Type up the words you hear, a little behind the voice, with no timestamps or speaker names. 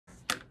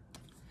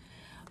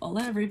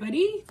Hola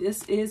everybody,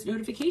 this is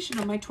notification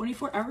on my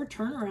 24-hour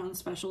turnaround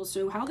special.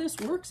 So how this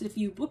works, if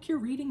you book your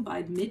reading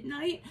by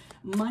midnight,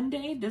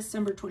 Monday,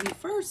 December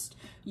 21st,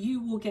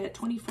 you will get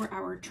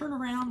 24-hour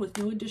turnaround with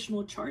no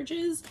additional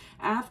charges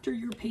after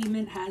your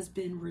payment has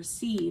been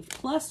received.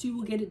 Plus you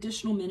will get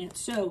additional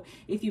minutes. So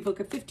if you book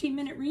a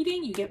 15-minute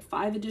reading, you get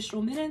 5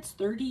 additional minutes,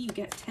 30, you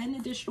get 10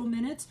 additional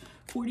minutes,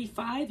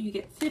 45, you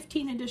get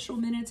 15 additional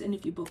minutes, and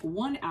if you book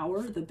 1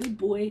 hour, the big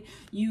boy,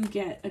 you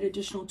get an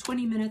additional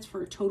 20 minutes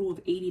for a total of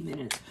 80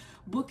 minutes.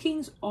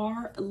 Bookings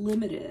are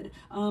limited.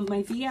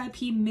 My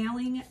VIP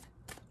mailing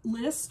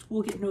list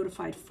will get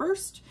notified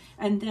first,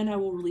 and then I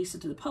will release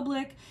it to the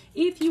public.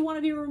 If you want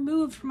to be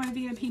removed from my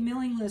VIP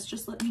mailing list,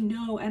 just let me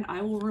know and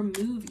I will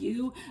remove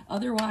you.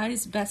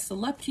 Otherwise, best of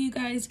luck to you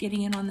guys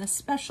getting in on this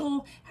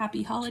special.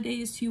 Happy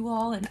holidays to you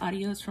all, and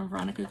adios from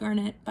Veronica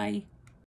Garnett. Bye.